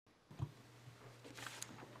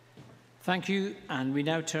Thank you. And we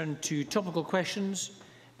now turn to topical questions.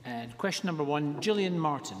 Question number 1, Gillian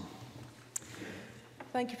Martin.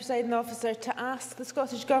 Thank you, Presiding Officer. To ask the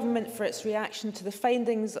Scottish Government for its reaction to the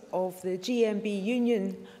findings of the GMB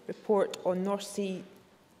Union report on North Sea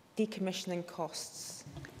decommissioning costs.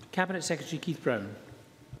 Cabinet Secretary Keith Brown.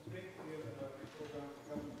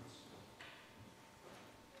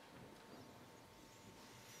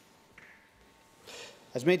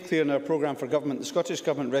 As made clear in our programme for government, the Scottish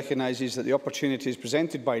Government recognises that the opportunities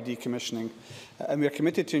presented by decommissioning, and we are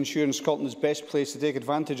committed to ensuring Scotland is best placed to take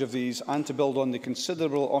advantage of these and to build on the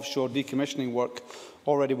considerable offshore decommissioning work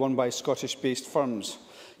already won by Scottish-based firms.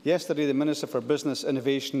 Yesterday, the Minister for Business,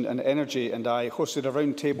 Innovation and Energy and I hosted a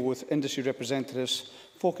roundtable with industry representatives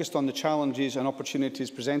focused on the challenges and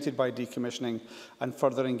opportunities presented by decommissioning, and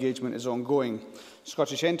further engagement is ongoing.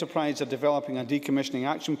 Scottish Enterprise are developing a decommissioning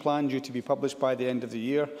action plan due to be published by the end of the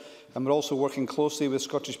year, and we're also working closely with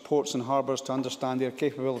Scottish ports and harbours to understand their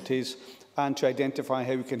capabilities and to identify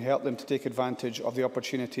how we can help them to take advantage of the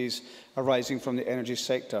opportunities arising from the energy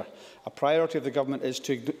sector. A priority of the Government is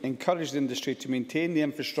to encourage the industry to maintain the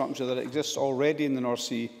infrastructure that exists already in the North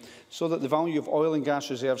Sea so that the value of oil and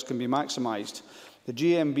gas reserves can be maximised. The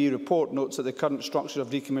GMB report notes that the current structure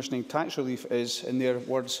of decommissioning tax relief is, in their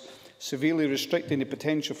words, severely restricting the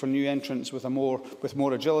potential for new entrants with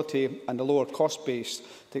more agility and a lower cost base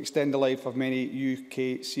to extend the life of many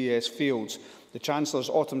UKCS fields. The Chancellor's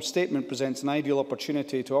autumn statement presents an ideal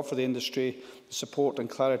opportunity to offer the industry the support and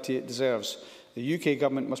clarity it deserves. The UK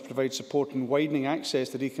Government must provide support in widening access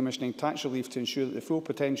to decommissioning tax relief to ensure that the full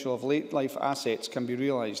potential of late-life assets can be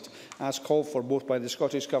realised, as called for both by the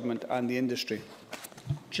Scottish Government and the industry.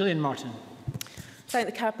 Gillian Martin. Thank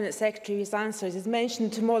the Cabinet Secretary for his answers. As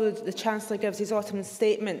mentioned, tomorrow the Chancellor gives his autumn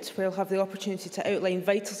statement, where he'll have the opportunity to outline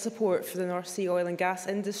vital support for the North Sea oil and gas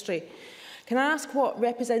industry. Can I ask what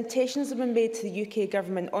representations have been made to the UK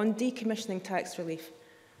Government on decommissioning tax relief?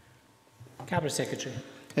 Cabinet Secretary.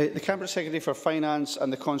 The Cabinet Secretary for Finance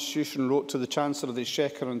and the Constitution wrote to the Chancellor of the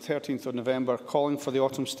Exchequer on 13th of November calling for the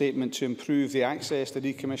autumn statement to improve the access to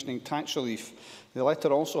decommissioning tax relief. The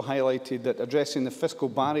letter also highlighted that addressing the fiscal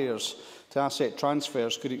barriers to asset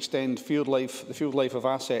transfers could extend the field life of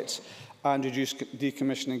assets and reduce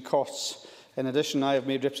decommissioning costs. In addition, I have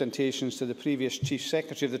made representations to the previous Chief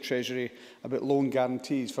Secretary of the Treasury about loan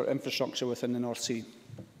guarantees for infrastructure within the North Sea.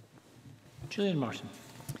 Gillian Martin.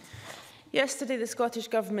 Yesterday, the Scottish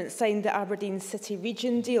Government signed the Aberdeen City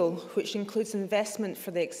Region deal, which includes investment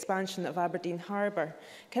for the expansion of Aberdeen Harbour.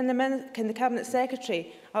 Can the Cabinet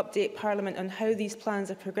Secretary update Parliament on how these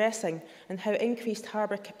plans are progressing and how increased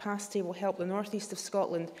harbour capacity will help the north east of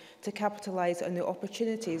Scotland to capitalise on the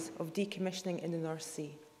opportunities of decommissioning in the North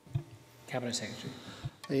Sea? Cabinet Secretary.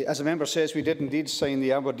 As the member says, we did indeed sign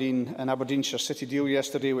the Aberdeen and Aberdeenshire City deal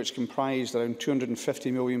yesterday, which comprised around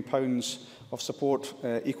 £250 million of support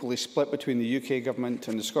equally split between the UK Government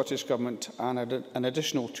and the Scottish Government, and an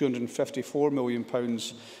additional £254 million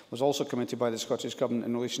was also committed by the Scottish Government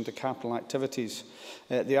in relation to capital activities.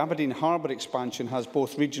 The Aberdeen Harbour expansion has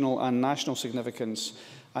both regional and national significance,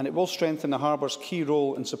 and it will strengthen the harbour's key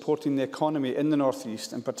role in supporting the economy in the North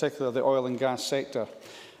East, in particular the oil and gas sector.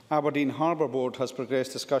 Aberdeen Harbour Board has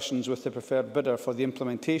progressed discussions with the preferred bidder for the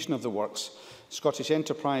implementation of the works. Scottish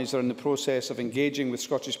Enterprise are in the process of engaging with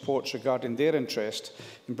Scottish ports regarding their interest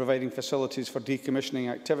in providing facilities for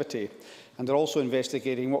decommissioning activity, and are also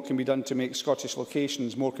investigating what can be done to make Scottish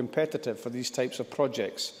locations more competitive for these types of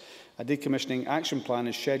projects. A decommissioning action plan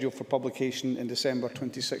is scheduled for publication in December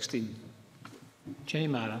 2016. Jenny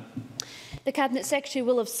Mara. The Cabinet Secretary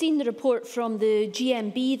will have seen the report from the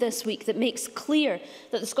GMB this week that makes clear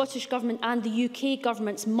that the Scottish Government and the UK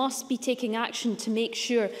governments must be taking action to make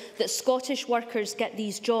sure that Scottish workers get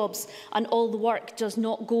these jobs and all the work does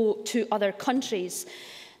not go to other countries.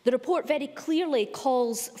 The report very clearly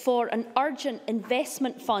calls for an urgent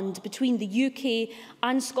investment fund between the UK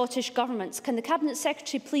and Scottish governments. Can the Cabinet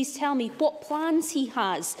Secretary please tell me what plans he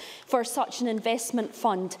has for such an investment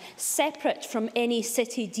fund, separate from any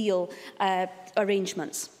city deal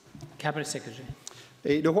arrangements? Cabinet Secretary.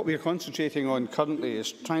 What we are concentrating on currently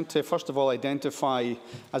is trying to, first of all, identify,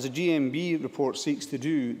 as a GMB report seeks to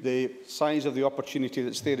do, the size of the opportunity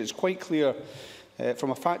that's there. It's quite clear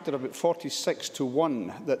from a factor of about 46 to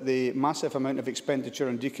 1 that the massive amount of expenditure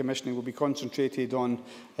and decommissioning will be concentrated on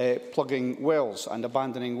plugging wells and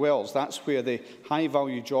abandoning wells. That's where the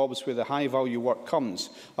high-value jobs, where the high-value work comes.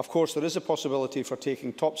 Of course, there is a possibility for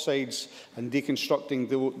taking topsides and deconstructing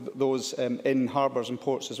those in harbours and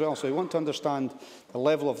ports as well. So we want to understand the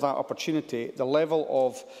level of that opportunity, the level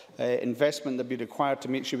of investment that will be required to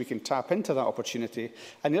make sure we can tap into that opportunity.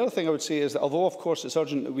 And the other thing I would say is that although, of course, it's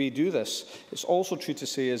urgent that we do this, it's also true to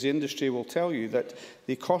say, as the industry will tell you, that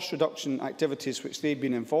the cost reduction activities which they've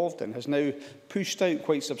been involved in has now pushed out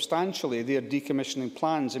quite substantially their decommissioning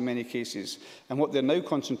plans in many cases. And what they're now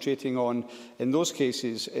concentrating on in those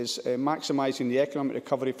cases is maximising the economic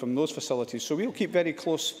recovery from those facilities. So we'll keep very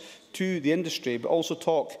close to the industry, but also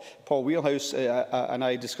talk, Paul Wheelhouse and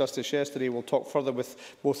I discussed this yesterday, we'll talk further with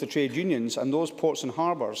both the trade unions and those ports and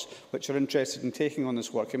harbours which are interested in taking on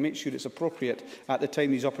this work and make sure it's appropriate at the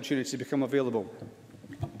time these opportunities become available.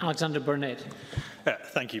 Alexander Burnett.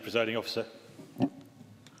 Thank you, Presiding Officer.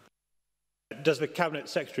 Does the Cabinet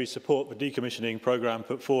Secretary support the decommissioning programme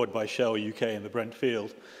put forward by Shell UK in the Brent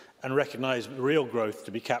field and recognise that the real growth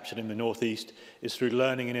to be captured in the North East is through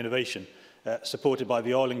learning and innovation, supported by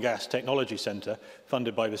the Oil and Gas Technology Centre,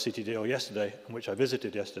 funded by the City Deal yesterday, and which I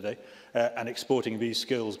visited yesterday, and exporting these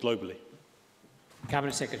skills globally?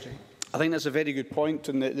 Cabinet Secretary. I think that's a very good point,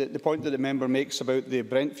 and the point that the member makes about the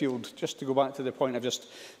Brent field, just to go back to the point I've just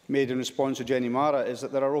made in response to Jenny Mara, is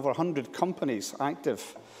that there are over 100 companies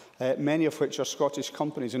active, many of which are Scottish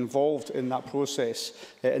companies involved in that process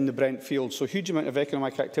in the Brent field. So a huge amount of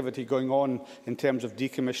economic activity going on in terms of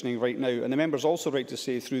decommissioning right now. And the member is also right to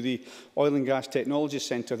say through the Oil and Gas Technology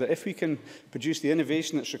Centre that if we can produce the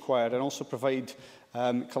innovation that's required and also provide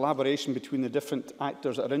collaboration between the different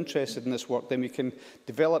actors that are interested in this work, then we can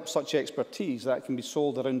develop such expertise that can be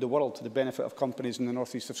sold around the world to the benefit of companies in the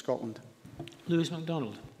north east of Scotland. Lewis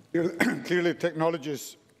MacDonald. Clearly,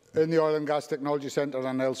 technologies in the Oil and Gas Technology Centre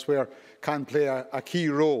and elsewhere can play a key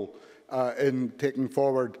role in taking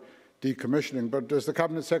forward decommissioning. But does the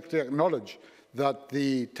Cabinet Secretary acknowledge that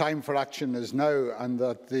the time for action is now and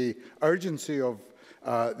that the urgency of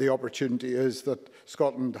the opportunity is that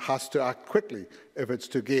Scotland has to act quickly if it's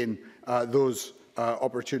to gain those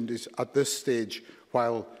opportunities at this stage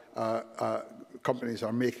while companies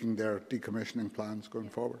are making their decommissioning plans going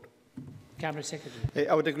forward? Cabinet Secretary.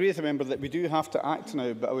 I would agree with the member that we do have to act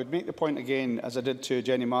now, but I would make the point again, as I did to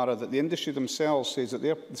Jenny Mara, that the industry themselves say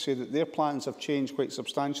that their plans have changed quite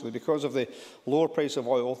substantially. Because of the lower price of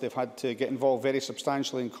oil, they've had to get involved very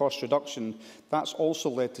substantially in cost reduction. That's also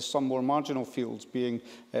led to some more marginal fields being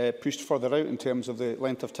pushed further out in terms of the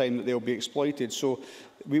length of time that they'll be exploited. So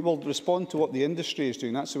we will respond to what the industry is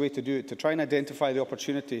doing. That's the way to do it, to try and identify the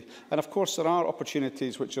opportunity. And of course, there are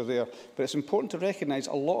opportunities which are there, but it's important to recognise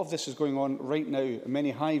a lot of this is going on right now.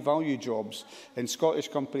 Many high-value jobs in Scottish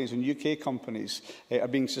companies and UK companies are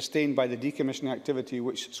being sustained by the decommissioning activity,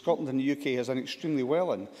 which Scotland and the UK has done extremely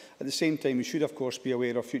well in. At the same time, we should, of course, be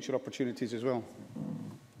aware of future opportunities as well.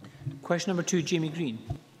 Question number 2, Jamie Green.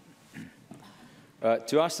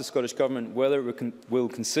 To ask the Scottish Government whether it will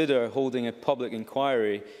consider holding a public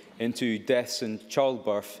inquiry into deaths in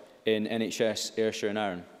childbirth in NHS Ayrshire and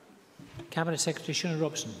Arran. Cabinet Secretary Sinead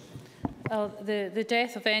Robson. Well, the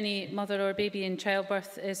death of any mother or baby in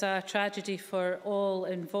childbirth is a tragedy for all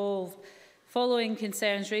involved. Following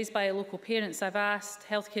concerns raised by local parents, I've asked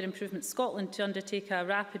Healthcare Improvement Scotland to undertake a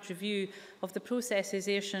rapid review of the processes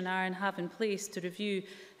Ayrshire and Arran have in place to review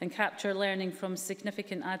and capture learning from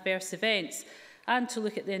significant adverse events, and to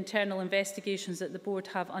look at the internal investigations that the board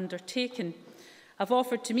have undertaken. I've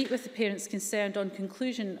offered to meet with the parents concerned on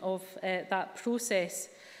conclusion of that process.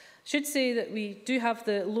 I should say that we do have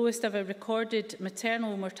the lowest ever recorded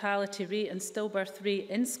maternal mortality rate and stillbirth rate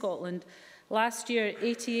in Scotland. Last year,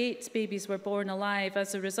 88 babies were born alive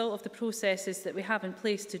as a result of the processes that we have in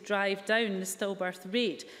place to drive down the stillbirth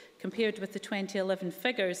rate compared with the 2011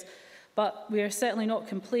 figures. But we are certainly not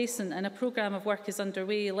complacent, and a programme of work is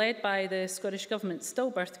underway led by the Scottish Government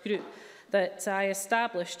Stillbirth Group that I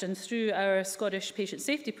established, and through our Scottish Patient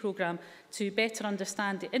Safety Programme, to better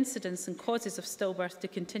understand the incidence and causes of stillbirth to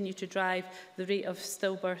continue to drive the rate of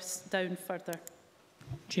stillbirths down further.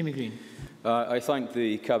 Jamie Green. I thank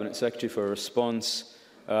the Cabinet Secretary for a response.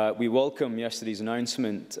 We welcome yesterday's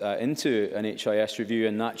announcement into an HIS review,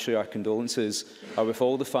 and naturally our condolences are with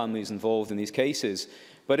all the families involved in these cases.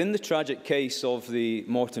 But in the tragic case of the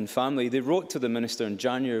Morton family, they wrote to the Minister in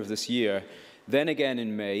January of this year, then again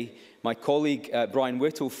in May. My colleague Brian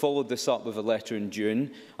Whittle followed this up with a letter in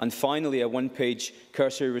June, and finally a one-page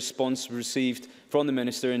cursory response received from the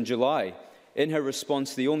Minister in July. In her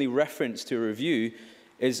response, the only reference to a review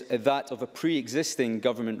is that of a pre-existing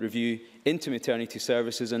government review into maternity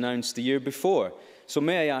services announced the year before. So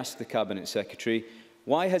may I ask the Cabinet Secretary,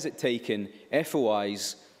 why has it taken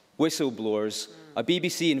FOIs, whistleblowers, a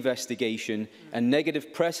BBC investigation and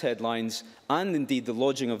negative press headlines and indeed the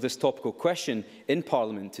lodging of this topical question in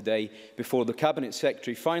Parliament today before the Cabinet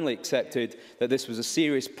Secretary finally accepted that this was a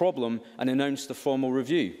serious problem and announced a formal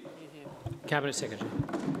review? Cabinet Secretary.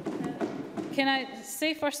 Can I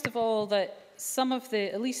say first of all that some of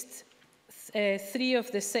the, at least 3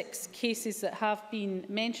 of the 6 cases that have been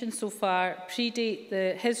mentioned so far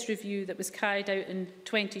predate his review that was carried out in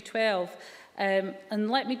 2012.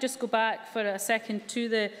 And let me just go back for a second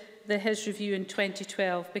to his review in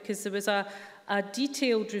 2012, because there was a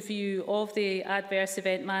detailed review of the adverse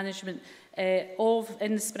event management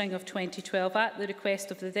in the spring of 2012 at the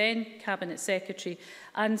request of the then Cabinet Secretary,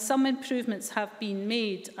 and some improvements have been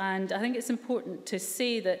made. And I think it's important to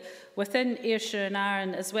say that within Ayrshire and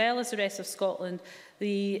Arran, as well as the rest of Scotland,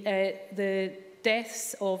 the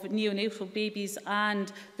deaths of neonatal babies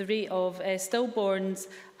and the rate of stillborns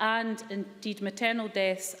and indeed maternal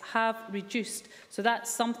deaths have reduced. So that's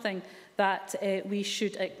something that we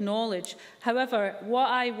should acknowledge. However, what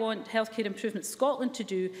I want Healthcare Improvement Scotland to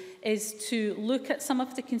do is to look at some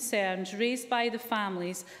of the concerns raised by the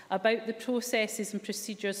families about the processes and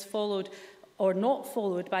procedures followed or not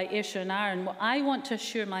followed by Ayrshire and Arran. What I want to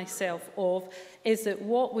assure myself of is that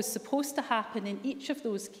what was supposed to happen in each of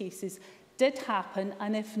those cases did happen,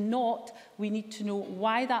 and if not, we need to know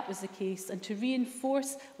why that was the case, and to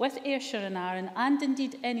reinforce with Ayrshire and Arran and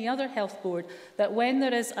indeed any other health board that when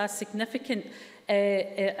there is a significant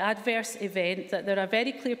adverse event, that there are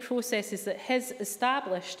very clear processes that has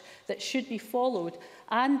established that should be followed,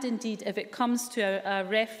 and indeed if it comes to a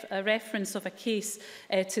reference of a case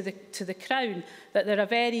to the Crown, that there are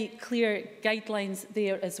very clear guidelines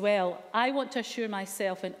there as well. I want to assure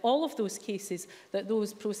myself in all of those cases that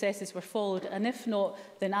those processes were followed, and if not,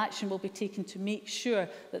 then action will be taken to make sure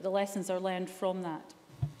that the lessons are learned from that.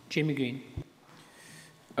 Jamie Green.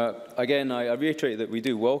 Again, I reiterate that we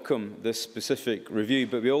do welcome this specific review,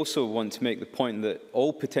 but we also want to make the point that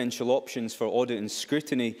all potential options for audit and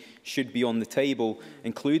scrutiny should be on the table,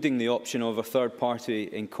 including the option of a third-party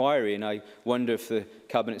inquiry, and I wonder if the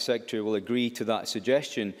Cabinet Secretary will agree to that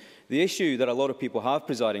suggestion. The issue that a lot of people have,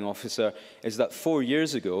 Presiding Officer, is that 4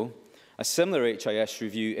 years ago, a similar HIS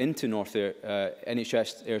review into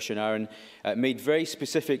NHS Ayrshire and Arran made very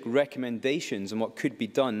specific recommendations on what could be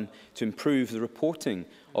done to improve the reporting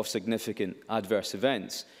of significant adverse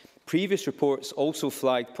events. Previous reports also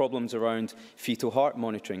flagged problems around fetal heart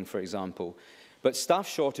monitoring, for example. But staff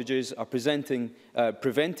shortages are preventing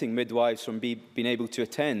midwives from being able to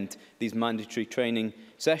attend these mandatory training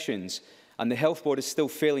sessions, and the Health Board is still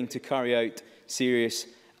failing to carry out serious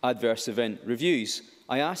adverse event reviews.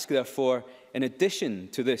 I ask, therefore, in addition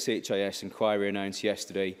to this HIS inquiry announced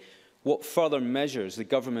yesterday, what further measures the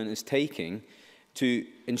government is taking to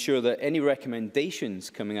ensure that any recommendations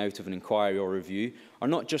coming out of an inquiry or review are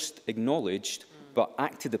not just acknowledged, but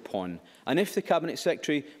acted upon, and if the Cabinet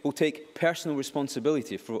Secretary will take personal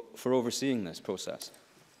responsibility for overseeing this process.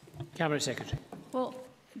 Cabinet Secretary. Well,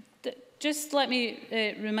 just let me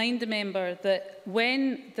remind the member that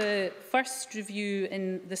when the first review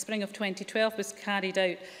in the spring of 2012 was carried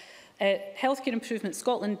out, Healthcare Improvement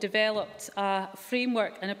Scotland developed a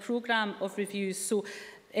framework and a programme of reviews. So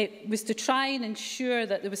it was to try and ensure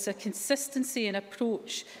that there was a consistency in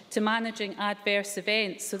approach to managing adverse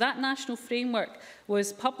events. So that national framework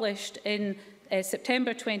was published in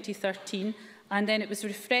September 2013, and then it was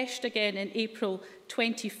refreshed again in April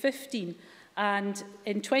 2015. And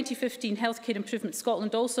in 2015, Healthcare Improvement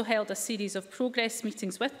Scotland also held a series of progress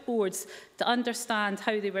meetings with boards to understand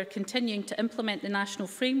how they were continuing to implement the national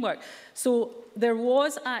framework. So there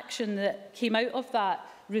was action that came out of that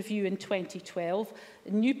review in 2012.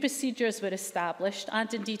 New procedures were established,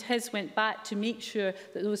 and indeed his went back to make sure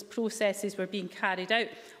that those processes were being carried out.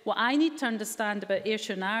 What I need to understand about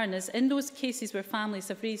Ayrshire and Arran is in those cases where families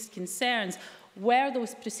have raised concerns, were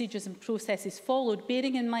those procedures and processes followed,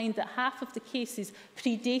 bearing in mind that half of the cases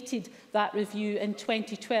predated that review in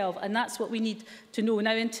 2012, and that's what we need to know.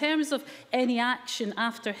 Now, in terms of any action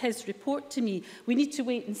after his report to me, we need to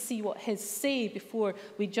wait and see what his say before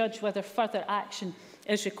we judge whether further action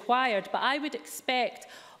is required. But I would expect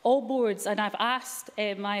all boards, and I've asked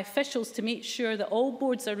my officials to make sure that all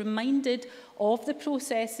boards are reminded of the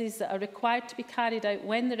processes that are required to be carried out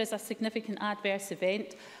when there is a significant adverse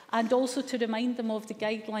event, and also to remind them of the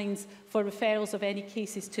guidelines for referrals of any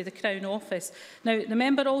cases to the Crown Office. Now, the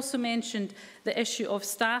member also mentioned the issue of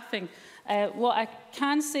staffing. What I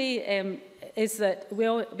can say is that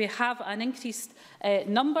we have an increased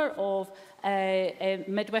number of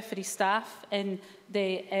midwifery staff in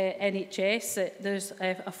the NHS. There's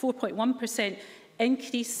a 4.1%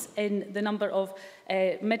 increase in the number of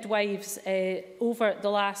midwives over the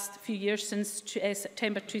last few years, since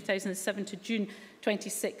September 2007 to June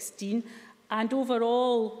 2016. And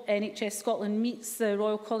overall, NHS Scotland meets the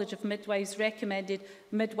Royal College of Midwives' recommended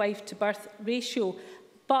midwife-to-birth ratio.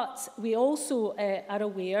 But we also are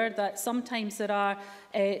aware that sometimes there are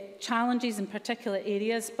challenges in particular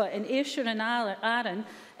areas. But in Ayrshire and Arran,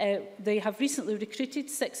 they have recently recruited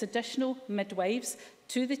 6 additional midwives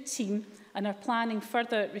to the team and are planning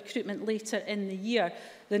further recruitment later in the year.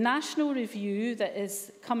 The national review that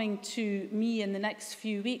is coming to me in the next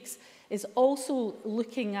few weeks is also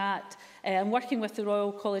looking at and working with the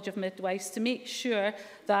Royal College of Midwives to make sure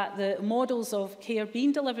that the models of care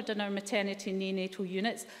being delivered in our maternity and neonatal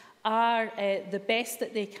units are the best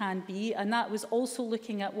that they can be, and that was also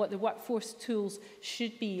looking at what the workforce tools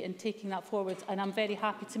should be in taking that forward, and I'm very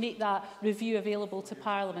happy to make that review available to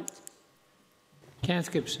Parliament.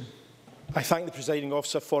 Kenneth Gibson. I thank the Presiding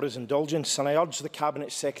Officer for his indulgence, and I urge the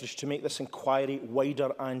Cabinet Secretary to make this inquiry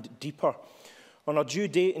wider and deeper. On her due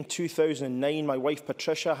date in 2009, my wife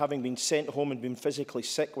Patricia, having been sent home and been physically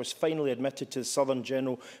sick, was finally admitted to the Southern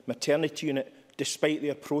General Maternity Unit despite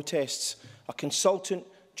their protests. A consultant,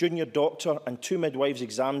 junior doctor and 2 midwives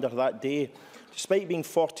examined her that day. Despite being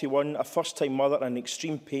 41, a first-time mother and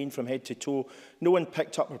extreme pain from head to toe, no one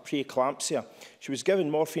picked up her preeclampsia. She was given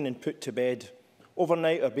morphine and put to bed.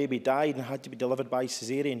 Overnight, her baby died and had to be delivered by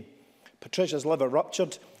caesarean. Patricia's liver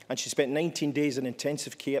ruptured and she spent 19 days in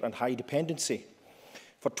intensive care and high dependency.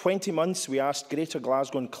 For 20 months, we asked Greater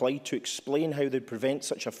Glasgow and Clyde to explain how they'd prevent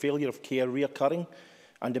such a failure of care reoccurring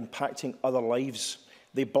and impacting other lives.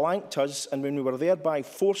 They blanked us, and when we were thereby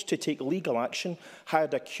forced to take legal action,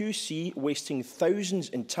 had a QC wasting thousands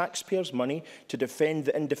in taxpayers' money to defend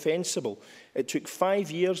the indefensible. It took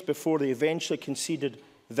 5 years before they eventually conceded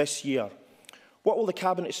this year. What will the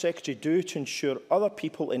Cabinet Secretary do to ensure other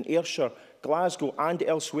people in Ayrshire, Glasgow and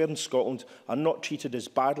elsewhere in Scotland are not treated as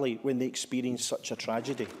badly when they experience such a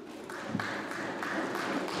tragedy?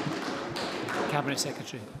 Cabinet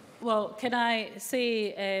Secretary. Well, can I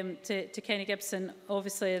say to Kenny Gibson,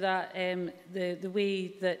 obviously, that the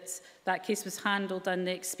way that case was handled and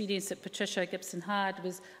the experience that Patricia Gibson had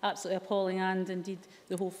was absolutely appalling, and indeed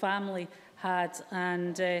the whole family had.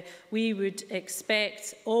 And we would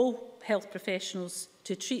expect all health professionals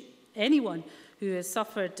to treat anyone who has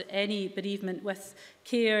suffered any bereavement with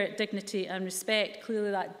care, dignity and respect. Clearly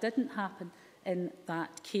that didn't happen in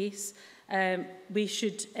that case. We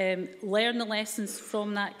should learn the lessons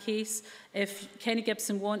from that case. If Kenny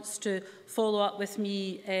Gibson wants to follow up with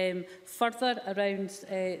me further around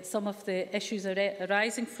some of the issues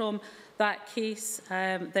arising from that case,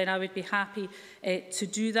 then I would be happy to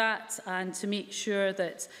do that and to make sure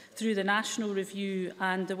that through the national review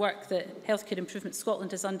and the work that Healthcare Improvement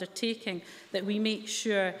Scotland is undertaking, that we make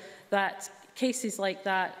sure that cases like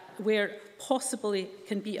that, where possibly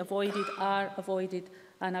can be avoided, are avoided.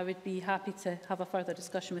 And I would be happy to have a further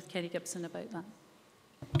discussion with Kenny Gibson about that.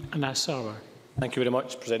 Anas Sarwar. Thank you very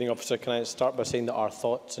much, Presiding Officer. Can I start by saying that our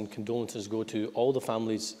thoughts and condolences go to all the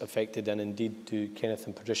families affected, and indeed to Kenneth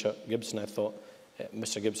and Patricia Gibson. I thought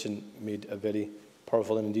Mr Gibson made a very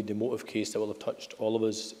powerful and indeed emotive case that will have touched all of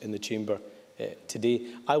us in the chamber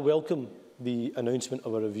today. I welcome the announcement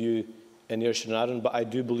of a review in Ayrshire and Arran, but I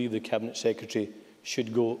do believe the Cabinet Secretary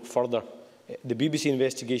should go further. The BBC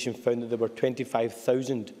investigation found that there were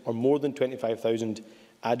 25,000 or more than 25,000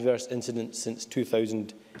 adverse incidents since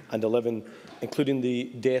 2011, including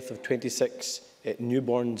the death of 26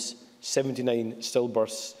 newborns, 79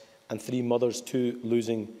 stillbirths and 3 mothers too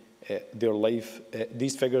losing their life.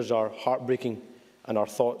 These figures are heartbreaking, and our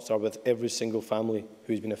thoughts are with every single family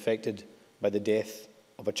who has been affected by the death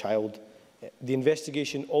of a child. The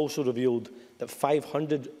investigation also revealed that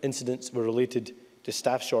 500 incidents were related to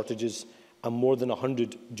staff shortages and more than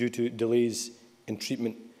 100 due to delays in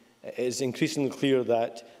treatment. It is increasingly clear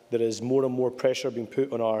that there is more and more pressure being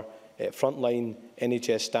put on our frontline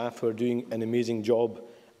NHS staff, who are doing an amazing job,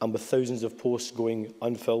 and with thousands of posts going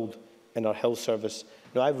unfilled in our health service.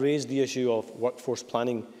 Now, I've raised the issue of workforce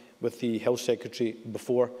planning with the Health Secretary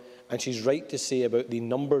before, and she's right to say about the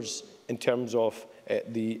numbers in terms of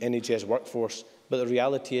the NHS workforce, but the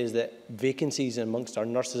reality is that vacancies amongst our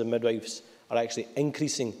nurses and midwives are actually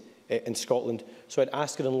increasing in Scotland. So I'd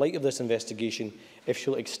ask her, in light of this investigation, if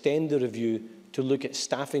she'll extend the review to look at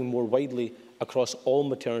staffing more widely across all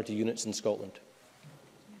maternity units in Scotland.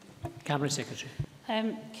 Cabinet Secretary.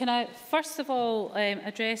 Can I first of all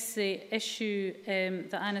address the issue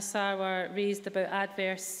that Anna Sarwar raised about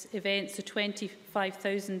adverse events, the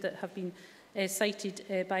 25,000 that have been cited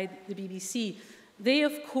by the BBC. They,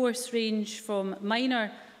 of course, range from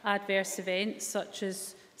minor adverse events such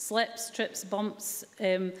as slips, trips, bumps,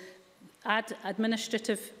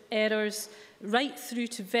 administrative errors, right through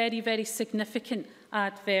to very, very significant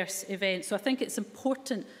adverse events. So I think it's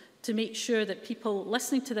important to make sure that people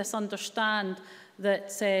listening to this understand that,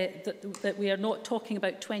 that we are not talking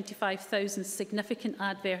about 25,000 significant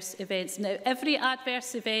adverse events. Now, every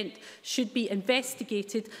adverse event should be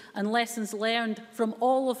investigated and lessons learned from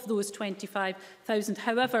all of those 25,000.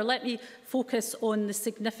 However, let me focus on the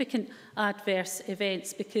significant adverse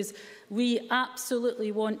events, because we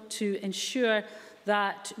absolutely want to ensure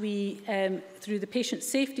that we, through the patient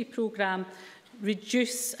safety programme,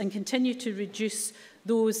 reduce and continue to reduce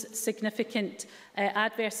those significant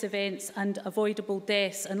adverse events and avoidable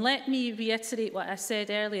deaths. And let me reiterate what I said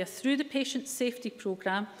earlier. Through the patient safety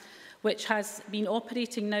programme, which has been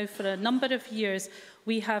operating now for a number of years,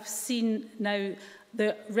 we have seen now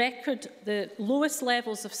the lowest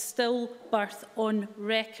levels of stillbirth on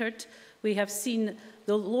record. We have seen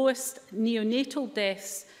the lowest neonatal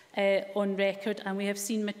deaths on record, and we have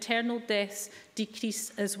seen maternal deaths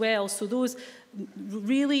decrease as well. So those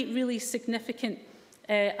really, really significant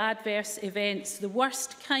adverse events, the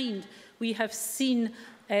worst kind, we have seen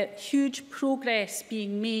huge progress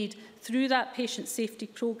being made through that patient safety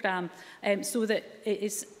programme, so that it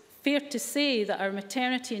is fair to say that our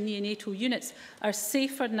maternity and neonatal units are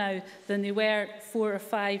safer now than they were 4 or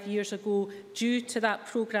 5 years ago due to that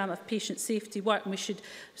programme of patient safety work. And we should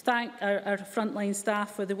thank our frontline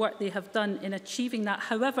staff for the work they have done in achieving that.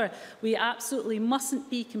 However, we absolutely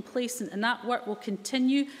mustn't be complacent, and that work will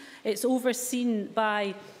continue. It's overseen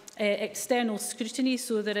by external scrutiny.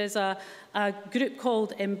 So there is a group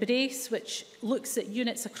called Embrace, which looks at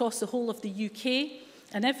units across the whole of the UK.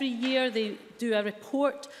 And every year they do a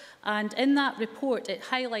report, and in that report it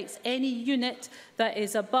highlights any unit that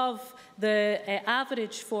is above the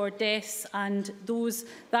average for deaths, and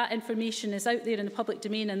that information is out there in the public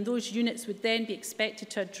domain, and those units would then be expected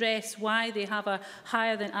to address why they have a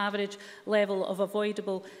higher than average level of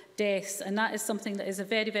avoidable deaths. And that is something that is a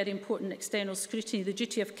very, very important external scrutiny. The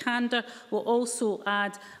duty of candour will also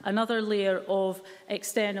add another layer of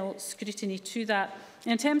external scrutiny to that.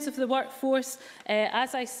 In terms of the workforce,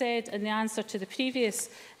 as I said in the answer to the previous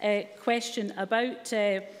question about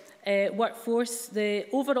workforce, the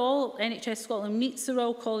overall NHS Scotland meets the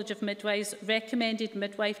Royal College of Midwives' recommended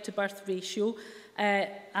midwife to birth ratio,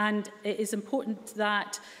 and it is important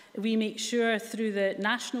that we make sure through the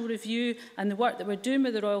national review and the work that we're doing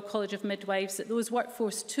with the Royal College of Midwives that those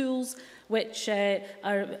workforce tools, which are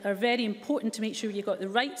very important to make sure you've got the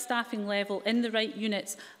right staffing level in the right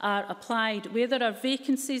units, are applied. Where there are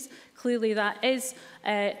vacancies, clearly that is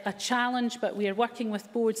a challenge, but we are working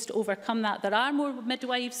with boards to overcome that. There are more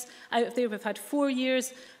midwives out there. We've had 4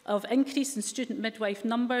 years of increase in student midwife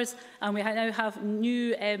numbers, and we now have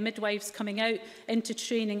new midwives coming out into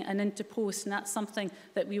training and into post, and that's something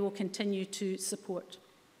that we will continue to support.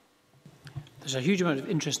 There's a huge amount of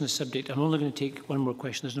interest in this subject. I'm only going to take one more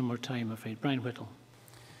question. There's no more time, I'm afraid. Brian Whittle.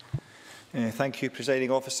 Thank you, Presiding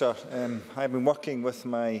Officer. I've been working with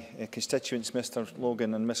my constituents, Mr.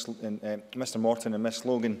 Morton and Miss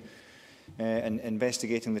Logan, in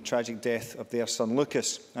investigating the tragic death of their son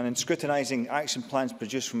Lucas. And in scrutinising action plans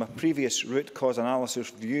produced from a previous root cause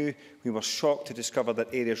analysis review, we were shocked to discover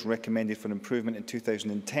that areas recommended for improvement in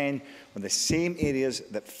 2010 were the same areas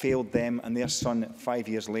that failed them and their son 5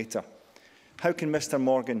 years later. How can Mr.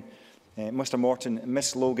 Morton,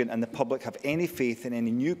 Miss Logan and the public have any faith in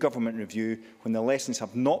any new government review when the lessons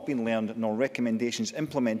have not been learned nor recommendations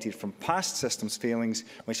implemented from past systems failings,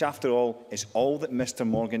 which after all is all that Mr.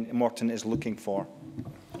 Morton is looking for?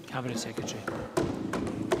 Cabinet Secretary.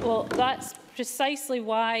 Well, that's precisely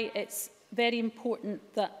why it's very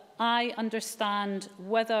important that I understand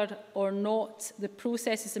whether or not the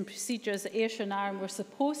processes and procedures that Ayrshire and Arran were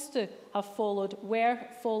supposed to have followed were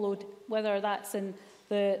followed, whether that's in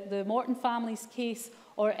the Morton family's case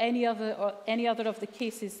or any other of the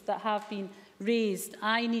cases that have been raised.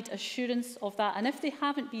 I need assurance of that, and if they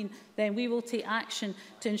haven't been, then we will take action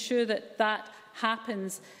to ensure that that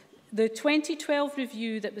happens. The 2012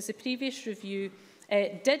 review, that was the previous review,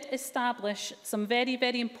 did establish some very,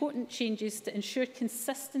 very important changes to ensure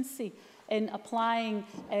consistency in applying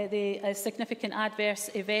the significant adverse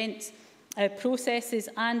event processes,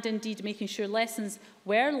 and indeed making sure lessons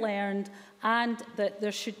were learned, and that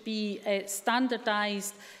there should be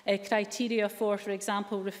standardised criteria for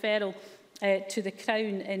example, referral to the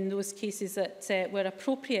Crown in those cases that were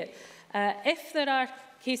appropriate. If there are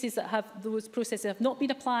cases that have those processes have not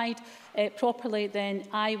been applied properly, then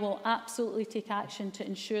I will absolutely take action to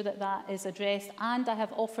ensure that that is addressed. And I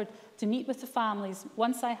have offered to meet with the families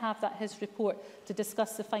once I have his report to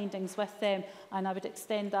discuss the findings with them, and I would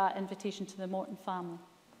extend that invitation to the Morton family.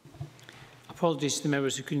 Apologies to the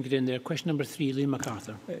members who couldn't get in there. Question number 3, Liam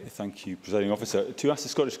MacArthur. Thank you, Presiding Officer. To ask the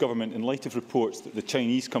Scottish Government, in light of reports that the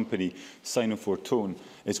Chinese company Sino-Fortone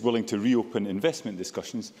is willing to reopen investment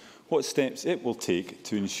discussions, what steps it will take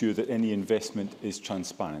to ensure that any investment is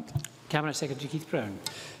transparent? Cabinet Secretary Keith Brown.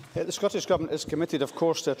 The Scottish Government is committed, of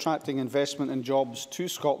course, to attracting investment and jobs to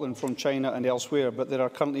Scotland from China and elsewhere, but there are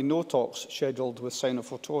currently no talks scheduled with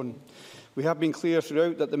Sino-Fortone. We have been clear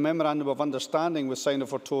throughout that the Memorandum of Understanding with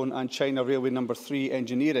Sino-Fortone and China Railway No. 3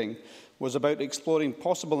 Engineering was about exploring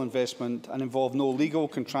possible investment and involved no legal,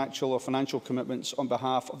 contractual or financial commitments on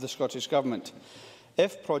behalf of the Scottish Government.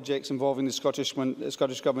 If projects involving the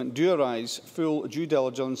Scottish Government do arise, full due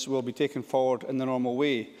diligence will be taken forward in the normal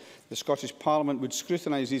way. The Scottish Parliament would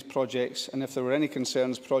scrutinise these projects, and if there were any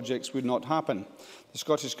concerns, projects would not happen. The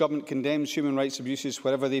Scottish Government condemns human rights abuses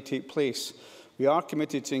wherever they take place. We are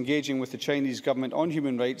committed to engaging with the Chinese Government on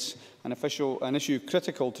human rights, an issue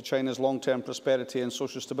critical to China's long-term prosperity and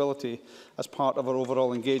social stability, as part of our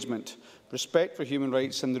overall engagement. Respect for human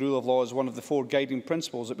rights and the rule of law is one of the 4 guiding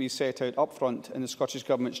principles that we set out up front in the Scottish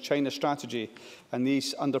Government's China strategy, and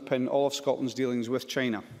these underpin all of Scotland's dealings with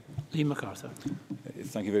China. Liam MacArthur.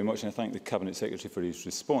 Thank you very much, and I thank the Cabinet Secretary for his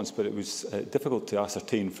response, but it was difficult to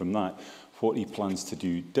ascertain from that what he plans to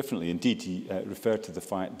do differently. Indeed, he referred to the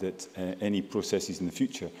fact that any processes in the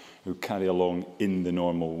future will carry along in the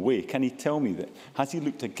normal way. Can he tell me that? Has he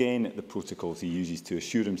looked again at the protocols he uses to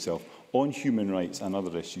assure himself on human rights and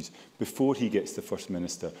other issues before he gets the First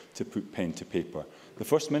Minister to put pen to paper? The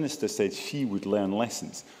First Minister said she would learn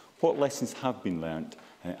lessons. What lessons have been learned,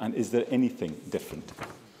 and is there anything different?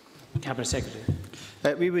 Cabinet Secretary.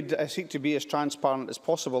 We would seek to be as transparent as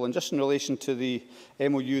possible, and just in relation to the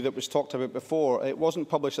MOU that was talked about before, it wasn't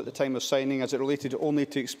published at the time of signing as it related only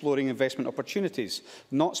to exploring investment opportunities,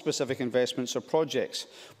 not specific investments or projects.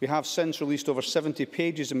 We have since released over 70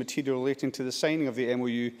 pages of material relating to the signing of the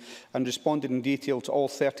MOU and responded in detail to all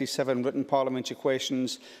 37 written parliamentary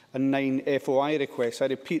questions and 9 FOI requests. I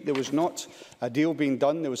repeat, there was not a deal being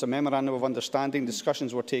done, there was a memorandum of understanding,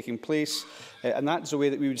 discussions were taking place, and that's the way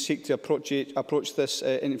that we would seek to approach this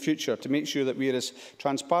in the future, to make sure that we are as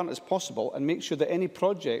transparent as possible and make sure that any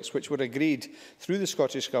projects which were agreed through the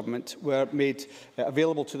Scottish Government were made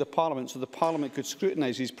available to the Parliament, so the Parliament could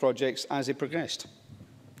scrutinise these projects as they progressed.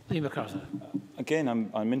 Liam MacArthur. Again,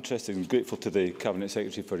 I'm interested and grateful to the Cabinet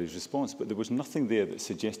Secretary for his response, but there was nothing there that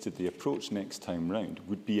suggested the approach next time round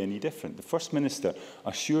would be any different. The First Minister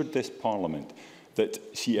assured this Parliament that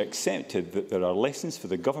she accepted that there are lessons for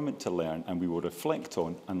the Government to learn and we will reflect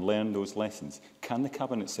on and learn those lessons. Can the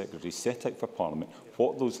Cabinet Secretary set out for Parliament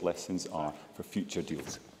what those lessons are for future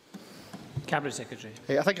deals? Cabinet Secretary.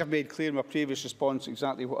 I think I've made clear in my previous response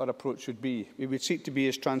exactly what our approach would be. We would seek to be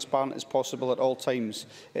as transparent as possible at all times.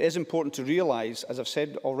 It is important to realise, as I've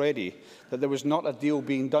said already, that there was not a deal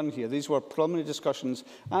being done here. These were preliminary discussions,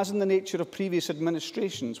 as in the nature of previous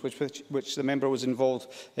administrations, which the member was involved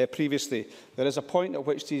previously. There is a point at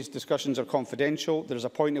which these discussions are confidential. There is a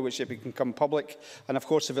point at which they become public. And of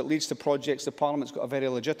course, if it leads to projects, the Parliament's got a very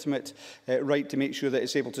legitimate right to make sure that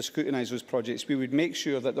it's able to scrutinise those projects. We would make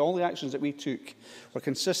sure that all the actions that we took were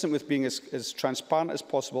consistent with being as transparent as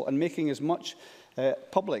possible and making as much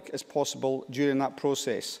public as possible during that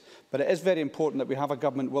process. But it is very important that we have a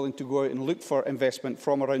government willing to go out and look for investment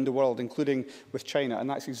from around the world, including with China, and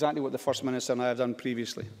that's exactly what the First Minister and I have done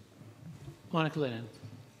previously. Monica Lennon.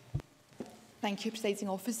 Thank you, Presiding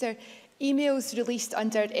Officer. Emails released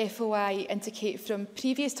under FOI indicate from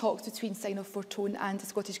previous talks between Sino-Fortone and the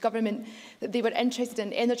Scottish Government that they were interested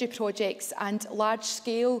in energy projects and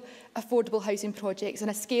large-scale affordable housing projects on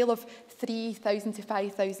a scale of 3,000 to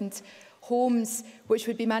 5,000 homes, which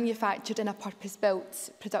would be manufactured in a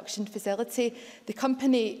purpose-built production facility. The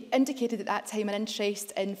company indicated at that time an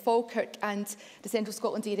interest in Falkirk and the Central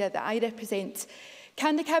Scotland area that I represent.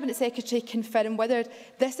 Can the Cabinet Secretary confirm whether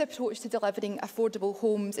this approach to delivering affordable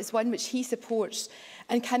homes is one which he supports?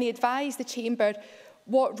 And can he advise the Chamber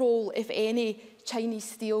what role, if any, Chinese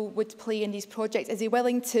steel would play in these projects? Is he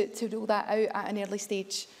willing to rule that out at an early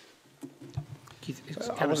stage?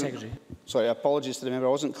 Cabinet Secretary. Sorry, apologies to the member.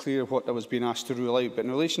 I wasn't clear what I was being asked to rule out. But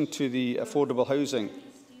in relation to the affordable housing,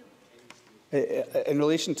 In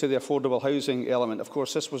relation to the affordable housing element, of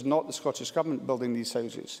course, this was not the Scottish Government building these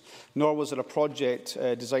houses, nor was it a project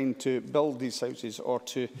designed to build these houses or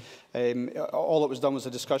to... all that was done was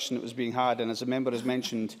a discussion that was being had, and as the member has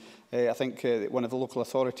mentioned, I think one of the local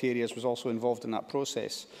authority areas was also involved in that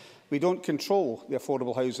process. We don't control the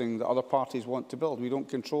affordable housing that other parties want to build. We don't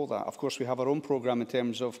control that. Of course, we have our own programme in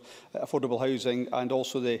terms of affordable housing and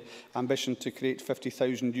also the ambition to create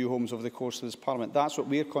 50,000 new homes over the course of this Parliament. That's what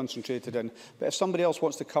we're concentrated in. But if somebody else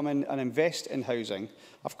wants to come in and invest in housing,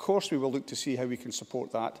 of course we will look to see how we can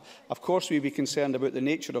support that. Of course we will be concerned about the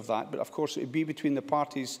nature of that, but of course it would be between the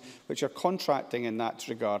parties which are contracting in that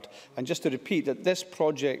regard. And just to repeat that this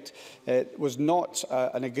project was not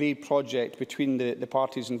an agreed project between the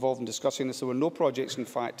parties involved in discussing this. There were no projects, in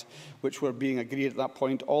fact, which were being agreed at that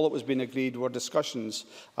point. All that was being agreed were discussions.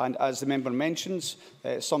 And as the member mentions,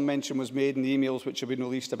 some mention was made in the emails which have been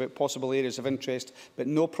released about possible areas of interest, but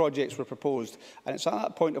no projects were proposed. And it's at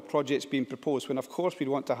that point of projects being proposed when, of course, we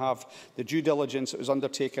want to have the due diligence that was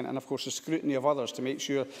undertaken and, of course, the scrutiny of others to make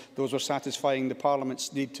sure those were satisfying the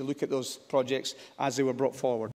Parliament's need to look at those projects as they were brought forward.